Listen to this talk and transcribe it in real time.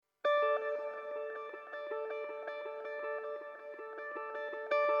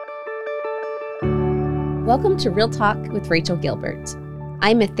Welcome to Real Talk with Rachel Gilbert.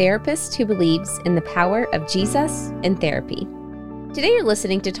 I'm a therapist who believes in the power of Jesus and therapy. Today you're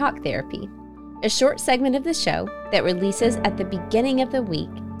listening to Talk Therapy, a short segment of the show that releases at the beginning of the week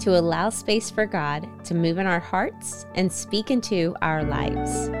to allow space for God to move in our hearts and speak into our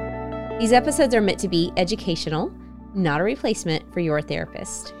lives. These episodes are meant to be educational, not a replacement for your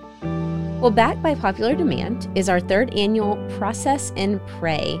therapist. Well, back by popular demand is our third annual Process and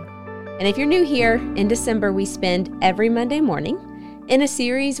Pray. And if you're new here, in December we spend every Monday morning in a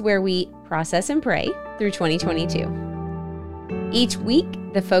series where we process and pray through 2022. Each week,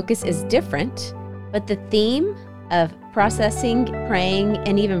 the focus is different, but the theme of processing, praying,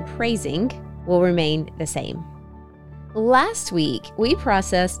 and even praising will remain the same. Last week, we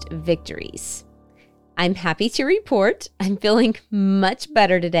processed victories. I'm happy to report I'm feeling much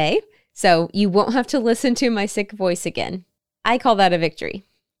better today, so you won't have to listen to my sick voice again. I call that a victory.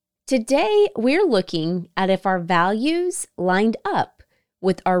 Today, we're looking at if our values lined up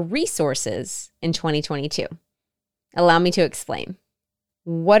with our resources in 2022. Allow me to explain.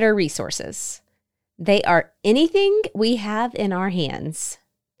 What are resources? They are anything we have in our hands.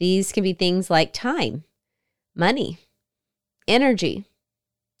 These can be things like time, money, energy,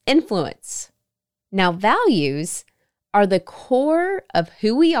 influence. Now, values are the core of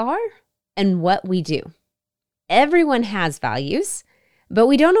who we are and what we do. Everyone has values, but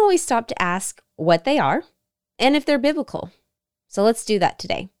we don't always stop to ask what they are and if they're biblical. So let's do that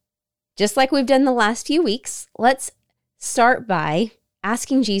today. Just like we've done the last few weeks, let's start by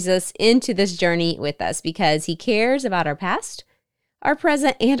asking Jesus into this journey with us because he cares about our past, our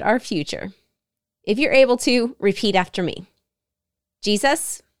present, and our future. If you're able to, repeat after me.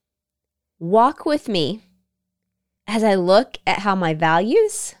 Jesus, walk with me as I look at how my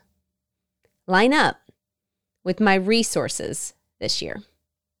values line up with my resources this year.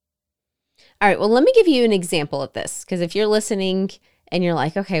 All right, well, let me give you an example of this, because if you're listening and you're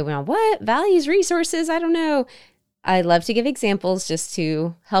like, okay, well, what? Values, resources? I don't know. I love to give examples just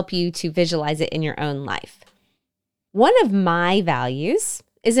to help you to visualize it in your own life. One of my values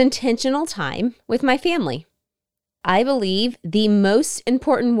is intentional time with my family. I believe the most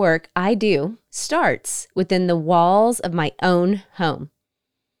important work I do starts within the walls of my own home.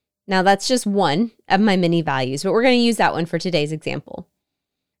 Now, that's just one of my many values, but we're going to use that one for today's example.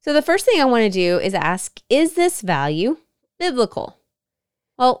 So the first thing I want to do is ask, is this value biblical?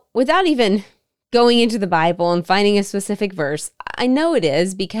 Well, without even going into the Bible and finding a specific verse, I know it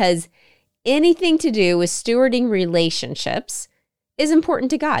is because anything to do with stewarding relationships is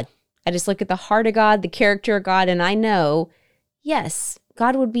important to God. I just look at the heart of God, the character of God, and I know, yes,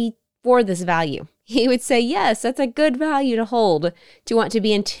 God would be for this value. He would say, yes, that's a good value to hold, to want to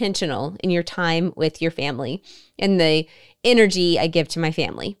be intentional in your time with your family and the energy I give to my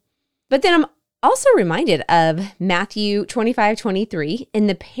family. But then I'm also reminded of Matthew 25:23 in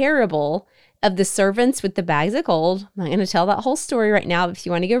the parable of the servants with the bags of gold. I'm not going to tell that whole story right now. If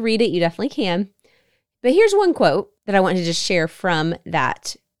you want to go read it, you definitely can. But here's one quote that I want to just share from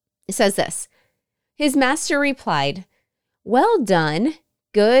that. It says this, his master replied, well done,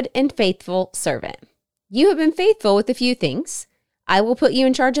 good and faithful servant. You have been faithful with a few things. I will put you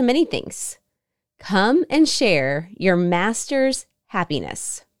in charge of many things. Come and share your master's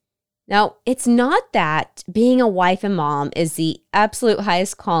happiness. Now, it's not that being a wife and mom is the absolute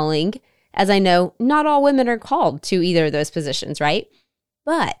highest calling, as I know not all women are called to either of those positions, right?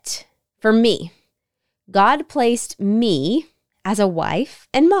 But for me, God placed me as a wife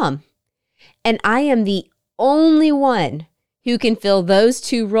and mom, and I am the only one who can fill those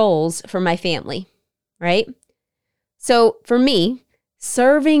two roles for my family, right? So for me,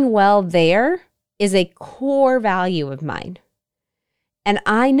 serving well there is a core value of mine. And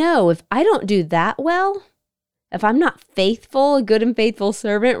I know if I don't do that well, if I'm not faithful, a good and faithful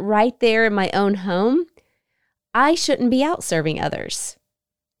servant right there in my own home, I shouldn't be out serving others.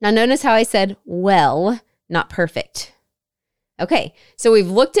 Now notice how I said well, not perfect. Okay, so we've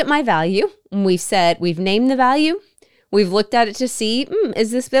looked at my value, and we've named the value. We've looked at it to see,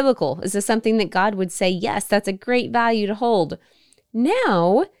 is this biblical? Is this something that God would say, yes, that's a great value to hold?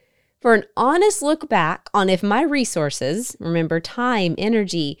 Now, for an honest look back on if my resources, remember time,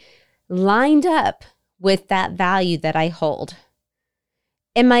 energy, lined up with that value that I hold.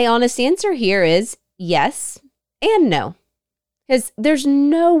 And my honest answer here is yes and no, because there's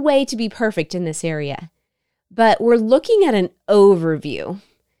no way to be perfect in this area. But we're looking at an overview.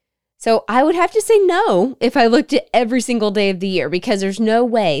 So I would have to say no if I looked at every single day of the year, because there's no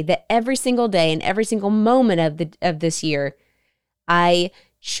way that every single day and every single moment of this year, I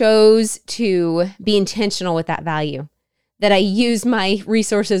chose to be intentional with that value. that I use my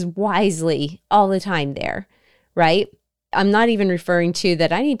resources wisely all the time there, right? I'm not even referring to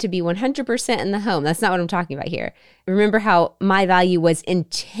that I need to be 100% in the home. That's not what I'm talking about here. Remember how my value was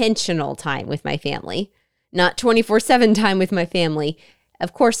intentional time with my family, not 24/7 time with my family.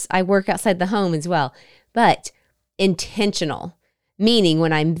 Of course, I work outside the home as well, but intentional, meaning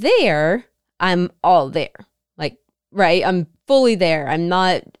when I'm there, I'm all there. Like, right? I'm fully there. I'm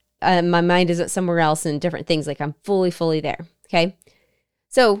not, my mind isn't somewhere else and different things. Like I'm fully there. Okay.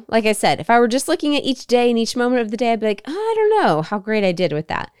 So like I said, if I were just looking at each day and each moment of the day, I'd be like, oh, I don't know how great I did with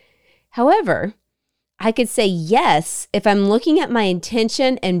that. However, I could say yes if I'm looking at my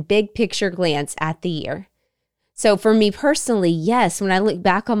intention and big picture glance at the year. So for me personally, yes, when I look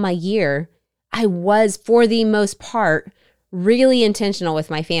back on my year, I was, for the most part, really intentional with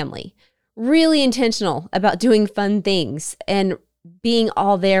my family, really intentional about doing fun things and being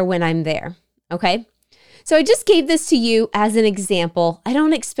all there when I'm there. Okay. So I just gave this to you as an example. I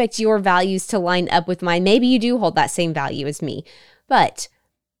don't expect your values to line up with mine. Maybe you do hold that same value as me, but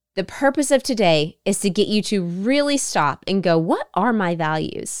the purpose of today is to get you to really stop and go, what are my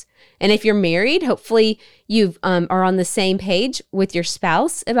values? And if you're married, hopefully you are on the same page with your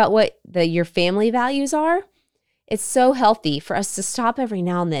spouse about what your family values are. It's so healthy for us to stop every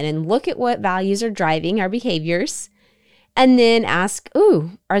now and then and look at what values are driving our behaviors. And then ask,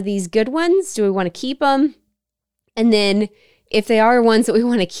 ooh, are these good ones? Do we want to keep them? And then if they are ones that we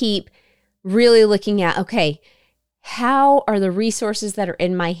want to keep, really looking at, okay, how are the resources that are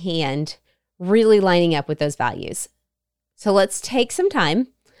in my hand really lining up with those values? So let's take some time.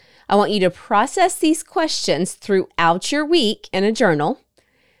 I want you to process these questions throughout your week in a journal.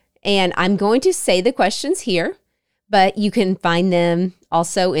 And I'm going to say the questions here, but you can find them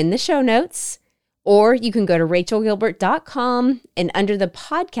also in the show notes. Or you can go to rachelgilbert.com and under the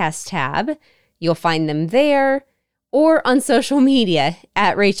podcast tab, you'll find them there or on social media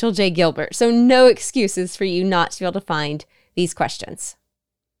at Rachel J. Gilbert. So no excuses for you not to be able to find these questions.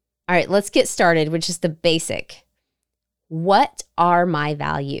 All right, let's get started, which is the basic. What are my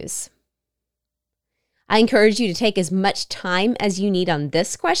values? I encourage you to take as much time as you need on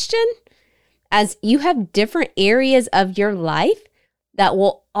this question, as you have different areas of your life that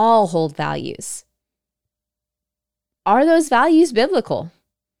will all hold values. Are those values biblical?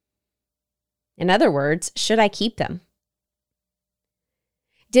 In other words, should I keep them?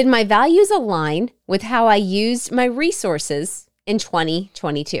 Did my values align with how I used my resources in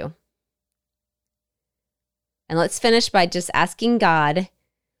 2022? And let's finish by just asking God,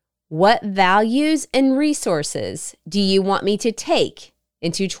 what values and resources do you want me to take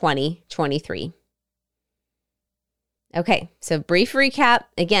into 2023? Okay, so brief recap.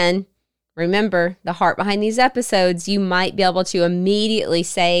 Again, remember the heart behind these episodes. You might be able to immediately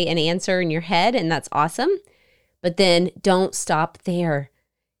say an answer in your head, and that's awesome. But then don't stop there.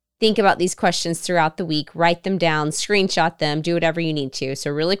 Think about these questions throughout the week. Write them down, screenshot them, do whatever you need to.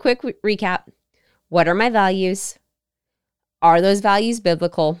 So really quick recap. What are my values? Are those values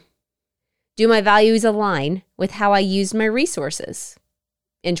biblical? Do my values align with how I used my resources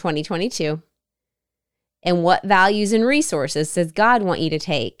in 2022? And what values and resources does God want you to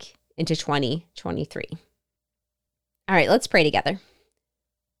take into 2023? All right, let's pray together.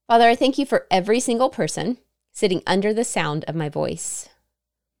 Father, I thank you for every single person sitting under the sound of my voice.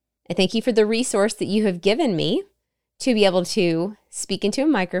 I thank you for the resource that you have given me to be able to speak into a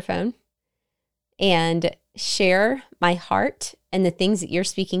microphone and share my heart and the things that you're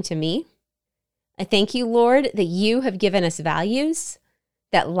speaking to me. I thank you, Lord, that you have given us values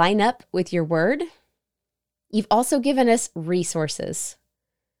that line up with your word. You've also given us resources.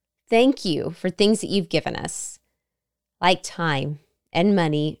 Thank you for things that you've given us, like time and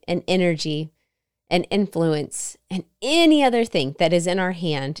money and energy and influence and any other thing that is in our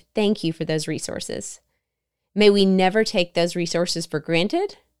hand. Thank you for those resources. May we never take those resources for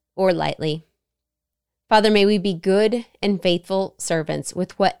granted or lightly. Father, may we be good and faithful servants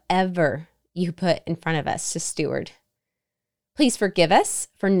with whatever you put in front of us to steward. Please forgive us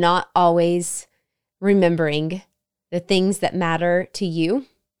for not always remembering the things that matter to you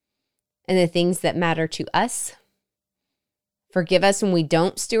and the things that matter to us. Forgive us when we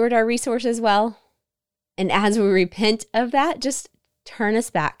don't steward our resources well. And as we repent of that, just turn us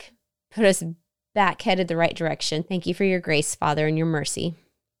back, put us back headed the right direction. Thank you for your grace, Father, and your mercy.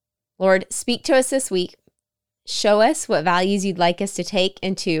 Lord, speak to us this week. Show us what values you'd like us to take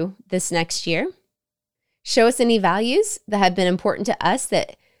into this next year. Show us any values that have been important to us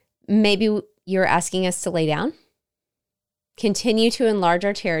that maybe you're asking us to lay down. Continue to enlarge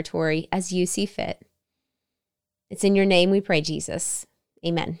our territory as you see fit. It's in your name we pray, Jesus.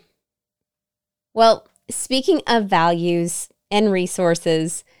 Amen. Well, speaking of values and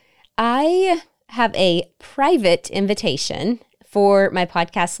resources, I have a private invitation for my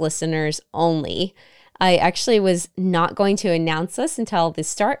podcast listeners only. I actually was not going to announce this until the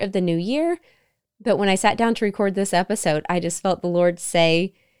start of the new year, but when I sat down to record this episode, I just felt the Lord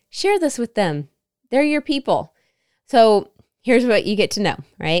say, share this with them. They're your people. So here's what you get to know,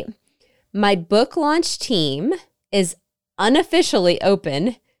 right? My book launch team is unofficially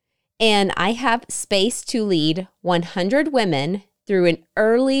open, and I have space to lead 100 women through an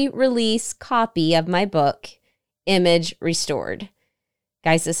early release copy of my book, Image Restored.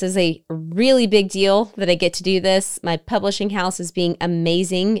 Guys, this is a really big deal that I get to do this. My publishing house is being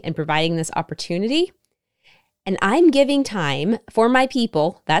amazing and providing this opportunity. And I'm giving time for my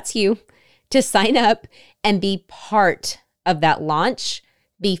people, that's you, to sign up and be part of that launch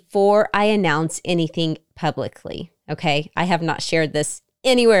before I announce anything publicly. Okay, I have not shared this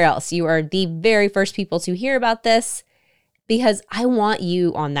anywhere else. You are the very first people to hear about this because I want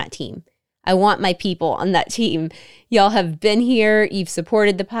you on that team. I want my people on that team. Y'all have been here. You've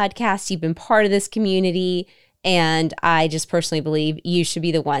supported the podcast. You've been part of this community. And I just personally believe you should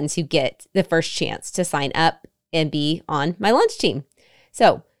be the ones who get the first chance to sign up and be on my launch team.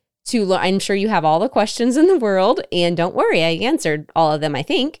 So I'm sure you have all the questions in the world. And don't worry, I answered all of them, I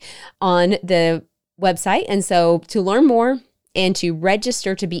think, on the website. And so to learn more and to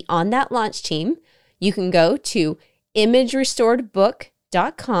register to be on that launch team, you can go to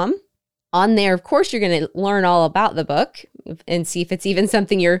imagerestoredbook.com. On there, of course, you're going to learn all about the book and see if it's even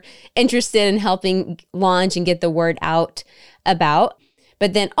something you're interested in helping launch and get the word out about.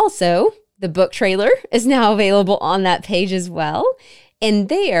 But then also, the book trailer is now available on that page as well. And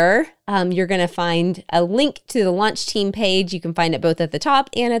there, you're going to find a link to the launch team page. You can find it both at the top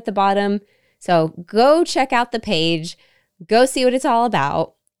and at the bottom. So go check out the page, go see what it's all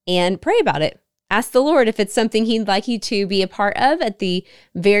about, and pray about it. Ask the Lord if it's something He'd like you to be a part of at the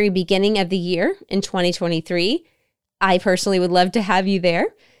very beginning of the year in 2023. I personally would love to have you there.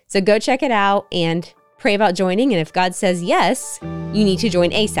 So go check it out and pray about joining. And if God says yes, you need to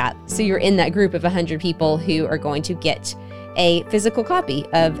join ASAP. So you're in that group of 100 people who are going to get a physical copy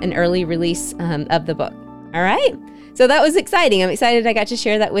of an early release of the book. All right. So that was exciting. I'm excited I got to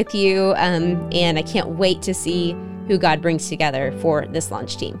share that with you. And I can't wait to see who God brings together for this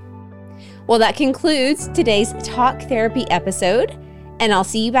launch team. Well, that concludes today's Talk Therapy episode, and I'll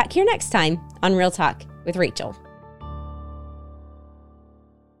see you back here next time on Real Talk with Rachel.